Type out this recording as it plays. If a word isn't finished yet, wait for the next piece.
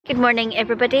Good morning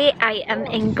everybody, I am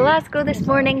in Glasgow this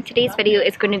morning. Today's video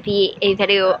is going to be a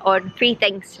video on 3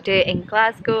 things to do in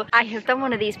Glasgow. I have done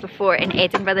one of these before in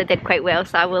Edinburgh that did quite well,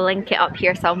 so I will link it up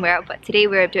here somewhere. But today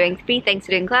we're doing 3 things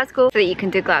to do in Glasgow so that you can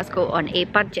do Glasgow on a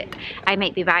budget. I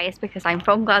might be biased because I'm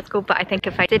from Glasgow, but I think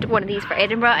if I did one of these for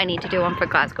Edinburgh, I need to do one for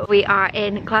Glasgow. We are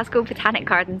in Glasgow Botanic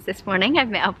Gardens this morning. I've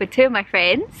met up with 2 of my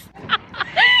friends.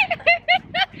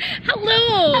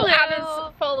 Hello,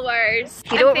 Anna's followers.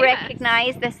 If you don't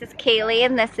recognise, this is Kaylee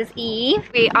and this is Eve.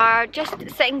 We are just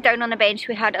sitting down on a bench.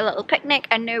 We had a little picnic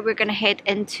and now we're going to head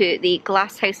into the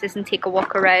glass houses and take a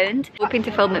walk around. Hoping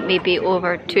to film it maybe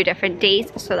over 2 different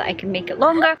days so that I can make it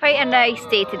longer. Quite a nice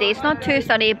day today. It's not too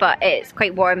sunny but it's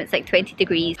quite warm. It's like 20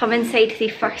 degrees. Come inside the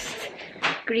first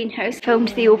greenhouse. Filmed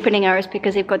the opening hours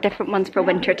because they've got different ones for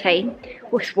winter time.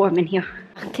 Oh, it's warm in here.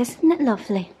 Isn't it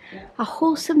lovely? A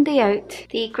wholesome day out.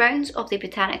 The grounds of the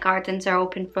Botanic Gardens are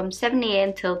open from 7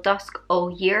 AM till dusk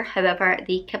all year. However,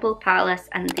 the Kibble Palace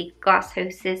and the glass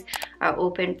houses are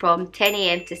open from 10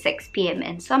 AM to 6 PM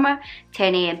in summer,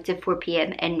 10 AM to 4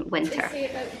 PM in winter.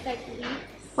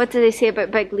 What do they say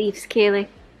about big leaves, Kaylee?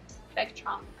 Big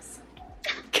trunks.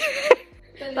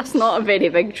 That's not a very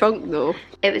big trunk though.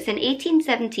 It was in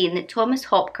 1817 that Thomas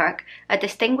Hopkirk, a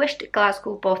distinguished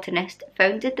Glasgow botanist,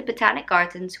 founded the Botanic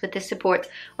Gardens with the support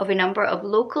of a number of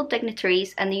local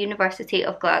dignitaries and the University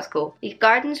of Glasgow. The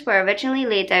gardens were originally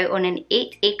laid out on an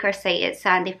 8-acre site at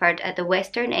Sandyford at the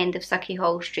western end of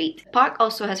Sauchiehall Street. The park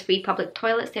also has free public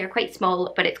toilets. They are quite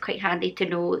small, but it's quite handy to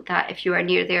know that if you are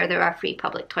near there are free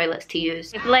public toilets to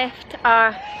use. We've left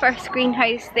our first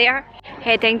greenhouse there,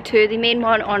 heading to the main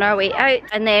one on our way out,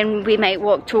 and then we might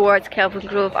walk towards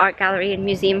Kelvingrove Art Gallery and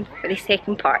Museum for the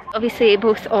second part. Obviously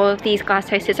both of these glass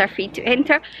houses are free to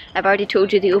enter. I've already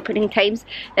told you the opening times.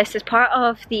 This is part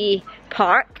of the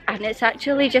park and it's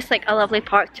actually just like a lovely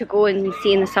park to go and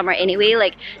see in the summer anyway.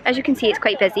 Like, as you can see, it's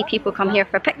quite busy. People come here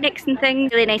for picnics and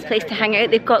things. Really nice place to hang out.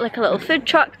 They've got like a little food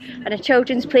truck and a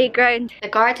children's playground. The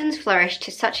gardens flourished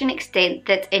to such an extent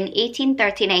that in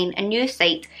 1839 a new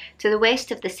site to the west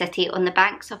of the city on the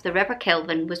banks of the River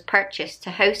Kelvin was purchased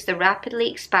to house the rapidly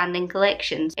expanding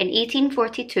collections. In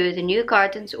 1842 the new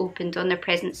gardens opened on their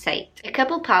present site. The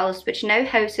Kibble Palace, which now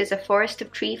houses a forest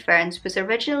of tree ferns, was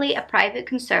originally a private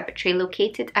conservatory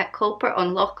located at Culper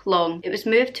on Loch Long. It was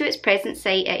moved to its present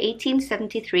site at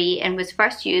 1873 and was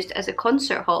first used as a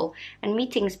concert hall and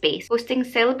meeting space, hosting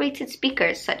celebrated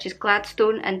speakers such as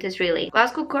Gladstone and Disraeli.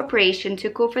 Glasgow Corporation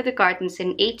took over the gardens in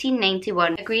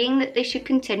 1891, agreeing that they should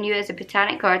continue as a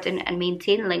botanic garden and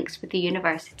maintain links with the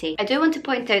university. I do want to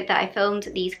point out that I filmed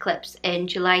these clips in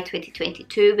July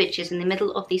 2022, which is in the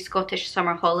middle of the Scottish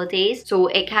summer holidays, so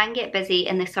it can get busy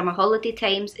in the summer holiday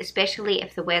times, especially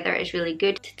if the weather is really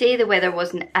good. Today the weather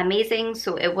wasn't amazing,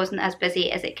 so it wasn't as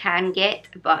busy as it can get,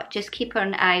 but just keep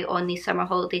an eye on the summer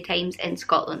holiday times in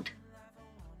Scotland.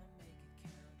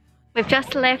 We've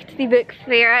just left the book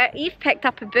fair. Eve picked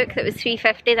up a book that was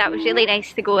 £3.50. That was really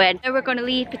nice to go in. Now we're going to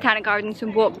leave Botanic Gardens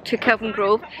and walk to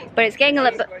Kelvingrove, but it's getting a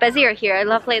little bit busier here.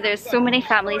 Lovely, there's so many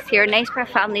families here. Nice for a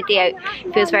family day out.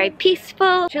 It feels very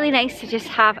peaceful. It's really nice to just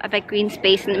have a big green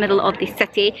space in the middle of the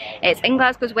city. It's in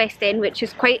Glasgow's West End, which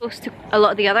is quite close to a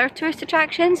lot of the other tourist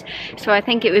attractions, so I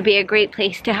think it would be a great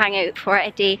place to hang out for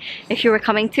a day if you were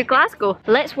coming to Glasgow.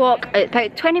 Let's walk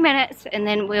about 20 minutes and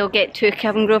then we'll get to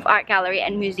Kelvingrove Art Gallery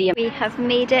and Museum. We have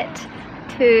made it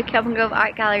to Kelvingrove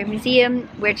Art Gallery Museum.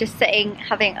 We're just sitting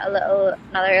having another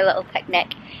little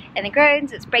picnic in the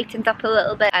grounds. It's brightened up a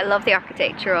little bit. I love the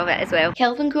architecture of it as well.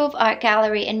 Kelvingrove Art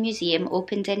Gallery and Museum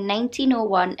opened in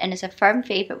 1901 and is a firm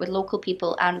favourite with local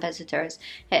people and visitors.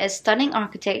 It has stunning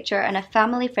architecture and a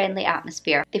family-friendly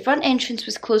atmosphere. The front entrance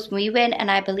was closed when we went and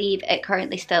I believe it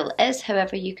currently still is.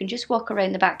 However, you can just walk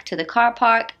around the back to the car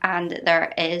park and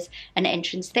there is an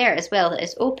entrance there as well that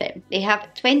is open. They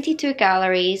have 22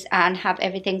 galleries and have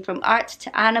everything from art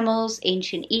to animals,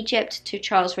 ancient Egypt to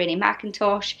Charles Rennie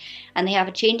Mackintosh, and they have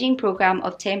a changing programme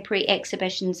of temporary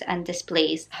exhibitions and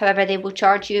displays. However, they will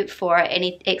charge you for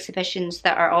any exhibitions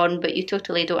that are on, but you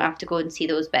totally don't have to go and see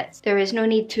those bits. There is no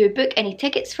need to book any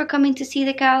tickets for coming to see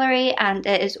the gallery, and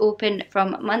it is open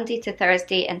from Monday to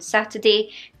Thursday and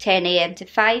Saturday 10 AM to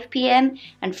 5 PM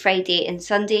and Friday and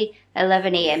Sunday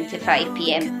 11 AM to 5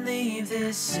 PM.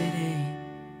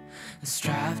 Let's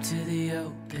drive to the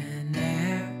open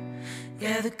air.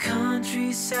 Yeah, the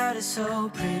countryside is so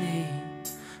pretty.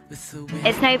 with the wind.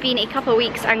 It's now been a couple of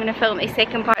weeks. I'm going to film a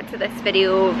second part to this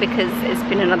video because it's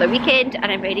been another weekend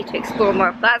and I'm ready to explore more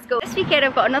of Glasgow. This weekend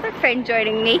I've got another friend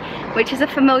joining me, which is a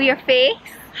familiar face.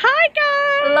 Hi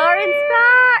guys! Lauren's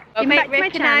back! You might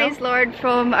recognise Lauren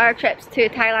from our trips to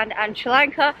Thailand and Sri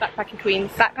Lanka. Backpacking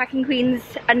Queens. Backpacking Queens.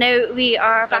 And now we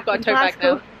are back in Glasgow. I've got a tote bag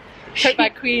now. Tote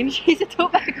bag queen. She's a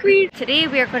tote bag queen. Today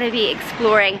we are going to be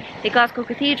exploring the Glasgow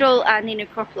Cathedral and the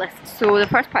Necropolis. So the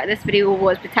first part of this video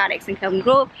was botanics in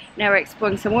Kelvingrove. Now we're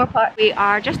exploring some more parts. We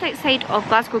are just outside of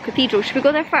Glasgow Cathedral. Should we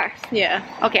go there first? Yeah.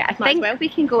 Okay, I think we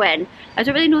can go in. I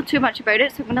don't really know too much about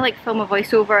it, so I'm going to like film a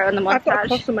voiceover on the montage. I've got a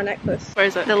cross on my necklace. Where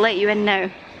is it? They'll let you in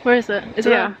now. Where is it? Is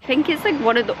it? I think it's like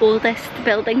one of the oldest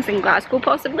buildings in Glasgow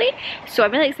possibly. So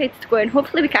I'm really excited to go in.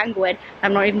 Hopefully we can go in.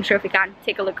 I'm not even sure if we can.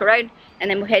 Take a look around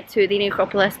and then we'll head to the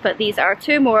Necropolis. But these are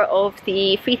two more of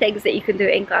the free things that you can do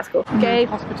in Glasgow. Gay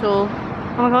hospital.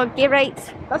 Oh my god, gay rights.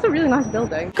 That's a really nice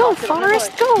building. Go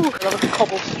Forest, go! I love a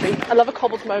cobbled street. I love a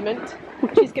cobbled moment.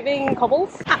 She's giving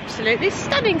cobbles. Absolutely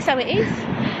stunning, so it is.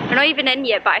 We're not even in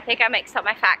yet, but I think I mixed up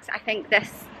my facts. I think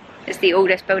this is the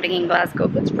oldest building in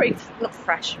Glasgow. It's pretty, not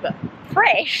fresh, but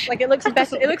fresh. Like it looks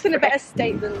better. It looks in a better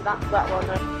state than that one.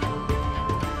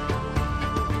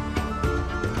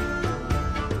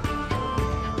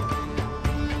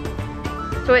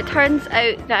 So it turns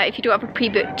out that if you don't have a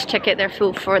pre-booked ticket, they're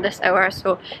full for this hour.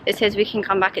 So it says we can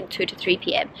come back at 2 to 3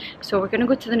 PM. So we're gonna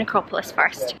go to the Necropolis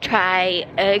first. Try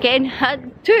again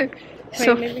at 2.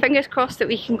 So fingers crossed that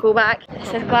we can go back.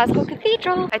 This is Glasgow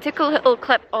Cathedral. I took a little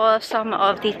clip of some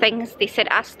of the things they said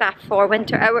ask staff for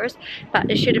winter hours, but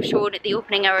it should have shown the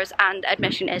opening hours and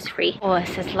admission is free. Oh,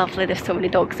 this is lovely. There's so many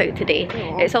dogs out today.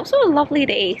 Aww. It's also a lovely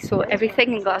day, so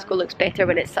everything in Glasgow looks better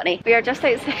when it's sunny. We are just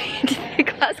outside the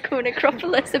Glasgow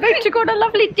Necropolis, about to go on a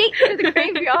lovely date to the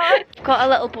graveyard. I've got a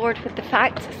little board with the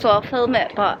facts, so I'll film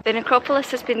it, but the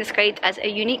Necropolis has been described as a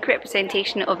unique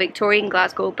representation of Victorian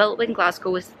Glasgow, built when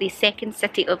Glasgow was the second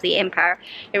city of the empire.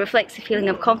 It reflects the feeling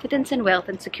of confidence and wealth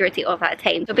and security of that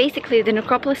time. So basically the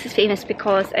Necropolis is famous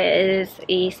because it is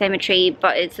a cemetery,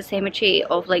 but it's a cemetery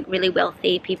of like really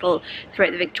wealthy people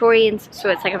throughout the Victorians,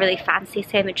 so it's like a really fancy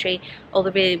cemetery. All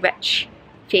the really rich,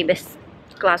 famous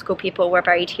Glasgow people were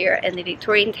buried here in the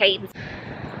Victorian times.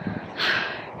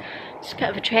 It's a bit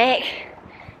of a trek.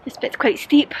 This bit's quite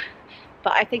steep,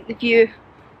 but I think the view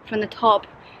from the top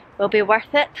will be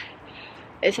worth it.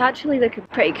 It's actually looking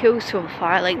pretty cool so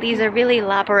far. Like these are really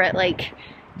elaborate like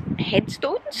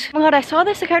headstones. Oh my god, I saw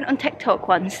this account on TikTok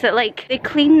once that like they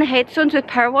clean the headstones with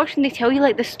power wash and they tell you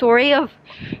like the story of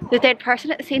the dead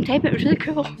person at the same time. It was really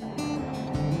cool.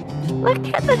 Look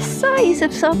at the size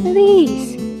of some of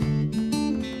these.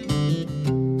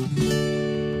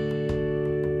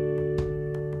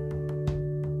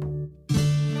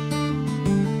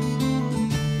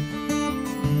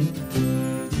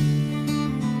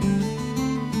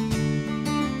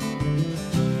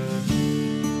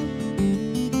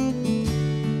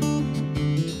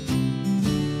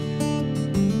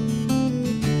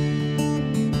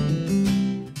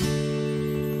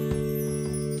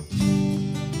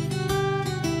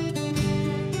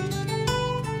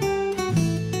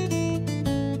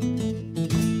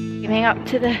 Up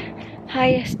to the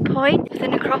highest point of the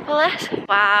Necropolis.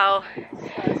 Wow.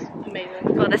 That's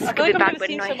amazing. Oh, this is gonna be bad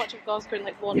wind noise. I've never seen so much of Glasgow in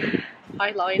like one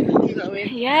high line, you know what I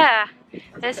mean? Yeah.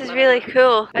 This is really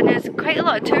cool. And there's quite a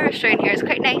lot of tourists around here. It's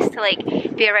quite nice to like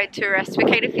be around tourists. We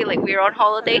kind of feel like we're on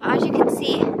holiday. As you can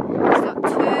see, it's not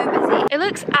too busy. It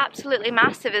looks absolutely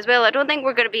massive as well. I don't think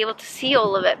we're going to be able to see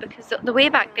all of it because the way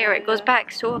back there, it goes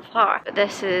back so far. But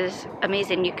this is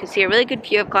amazing. You can see a really good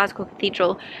view of Glasgow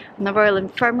Cathedral and the Royal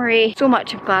Infirmary. So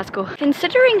much of Glasgow.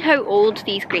 Considering how old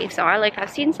these graves are, like I've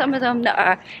seen some of them that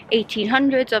are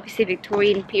 1800s, obviously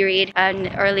Victorian period,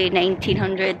 and early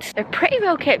 1900s. They're pretty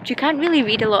well kept. You can't really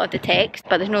read a lot of the text,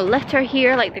 but there's no litter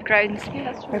here. Like the grounds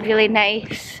are really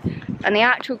nice. And the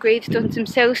actual gravestones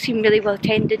themselves seem really well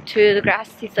tended to. The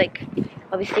grass is like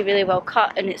obviously really well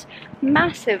cut and it's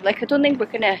massive. Like I don't think we're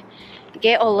gonna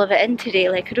get all of it in today.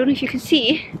 Like I don't know if you can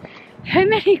see how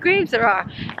many graves there are.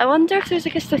 I wonder if there's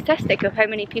like a statistic of how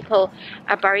many people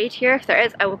are buried here. If there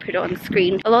is, I will put it on the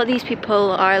screen. A lot of these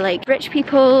people are like rich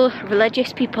people,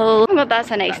 religious people. Oh my god,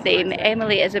 that's a nice name.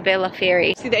 Emily Isabella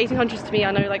Ferry. See, the 1800s to me,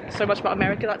 I know like so much about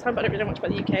America that time, but I don't really know much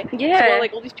about the UK. Yeah. So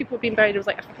like all these people have been buried. There was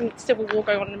like a fucking civil war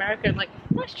going on in America and like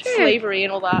that's true. Slavery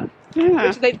and all that.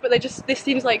 Which this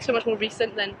seems like so much more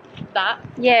recent than that.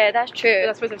 Yeah, that's true.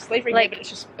 I suppose there's slavery Like, here, but it's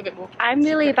just a bit more. I'm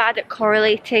really bad at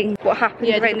correlating what happened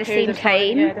around the same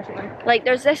time. Yeah, definitely. Like,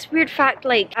 there's this weird fact,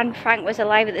 like, Anne Frank was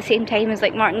alive at the same time as,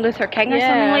 like, Martin Luther King or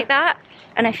something like that.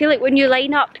 And I feel like when you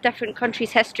line up different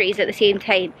countries' histories at the same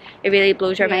time, it really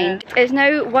blows your mind. It's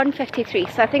now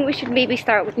 1:53, so I think we should maybe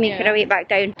start with making our way back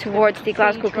down towards the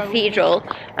Glasgow Cathedral,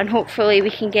 and hopefully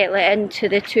we can get let into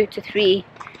the 2 to 3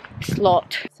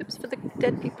 slot. It's for the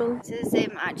dead people. This is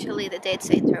actually the dead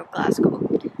centre of Glasgow.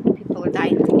 People are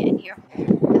dying to get in here.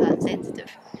 They're that sensitive.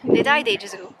 They died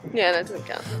ages ago. Yeah, that doesn't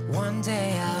count. One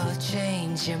day I'll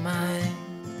change your mind.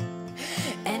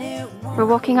 We're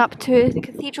walking up to the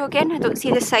cathedral again. I don't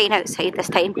see the sign outside this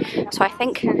time, so I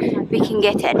think we can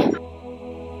get in.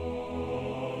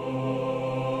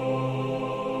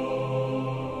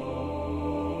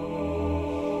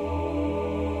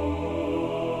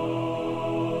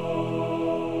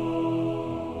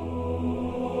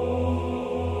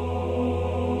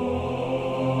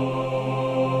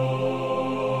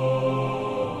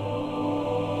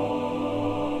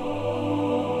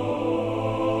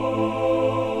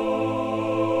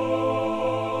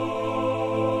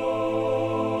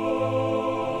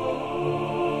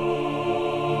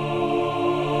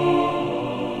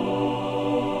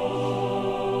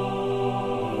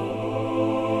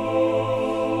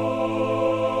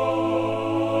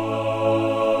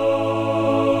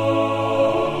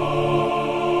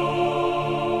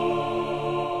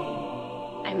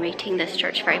 This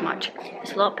church very much.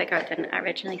 It's a lot bigger than I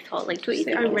originally thought. Like, don't you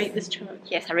think? I rate this church.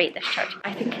 Yes, I rate this church.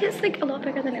 I think it's like a lot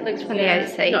bigger than it looks from the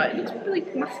outside. No, it looks really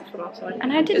massive from outside.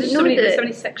 And I didn't know there's that. so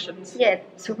many sections. Yeah,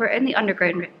 so we're in the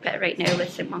underground bit right now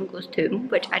with St Mungo's tomb,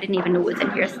 which I didn't even know was in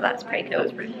here, so that's pretty cool.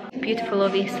 That's pretty beautiful,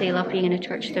 obviously. I love being in a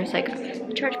church. There's like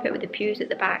the church bit with the pews at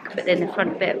the back, but then the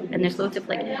front bit, and there's loads of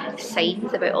like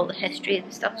signs about all the history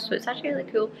and stuff, so it's actually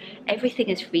really cool. Everything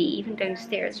is free, even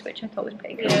downstairs, which I thought was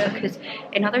pretty cool, because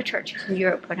in other churches in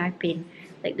Europe when I've been,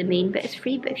 like the main bit is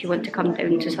free, but if you want to come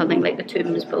down to something like the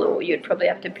tombs below, you'd probably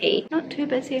have to pay. Not too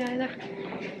busy either.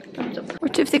 Thumbs up.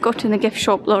 What have they got in the gift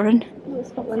shop, Lauren?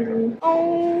 Scotland.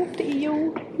 Oh, the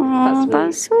eel. Oh,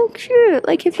 that's so cute.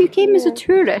 Like if you came as a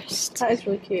tourist, That is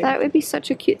really cute. that would be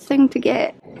such a cute thing to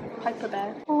get. Piper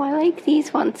bear. Oh, I like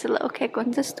these ones, the little kid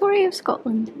ones. The story of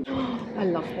Scotland. I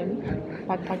love him.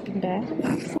 Bagpiping bear.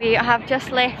 We have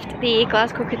just left the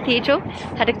Glasgow Cathedral.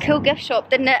 Had a cool gift shop,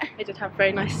 didn't it? They did have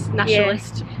very nice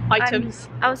nationalist items.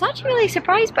 I was actually really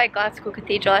surprised by Glasgow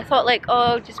Cathedral. I thought like,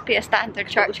 oh, just be a standard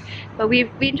church. But we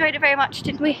enjoyed it very much,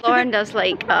 didn't we? Lauren does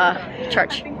like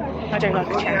church. I don't like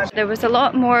the church. There was a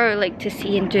lot more like to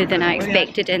see and do than I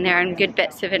expected in there, and good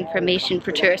bits of information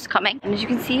for tourists coming. And as you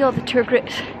can see, all the tour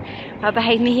groups are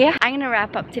behind me here. I'm gonna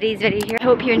wrap up today's video here. I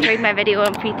hope you enjoyed my video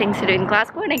on 3 things to do in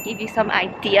Glasgow, and I gave you some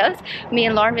ideas. Me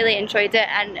and Lauren really enjoyed it,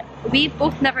 and we've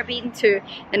both never been to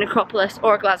the Necropolis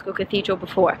or Glasgow Cathedral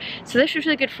before, so this was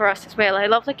really good for us as well. I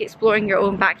love like exploring your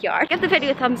own backyard. Give the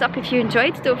video a thumbs up if you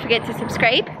enjoyed. Don't forget to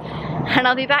subscribe, and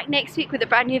I'll be back next week with a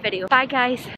brand new video. Bye guys.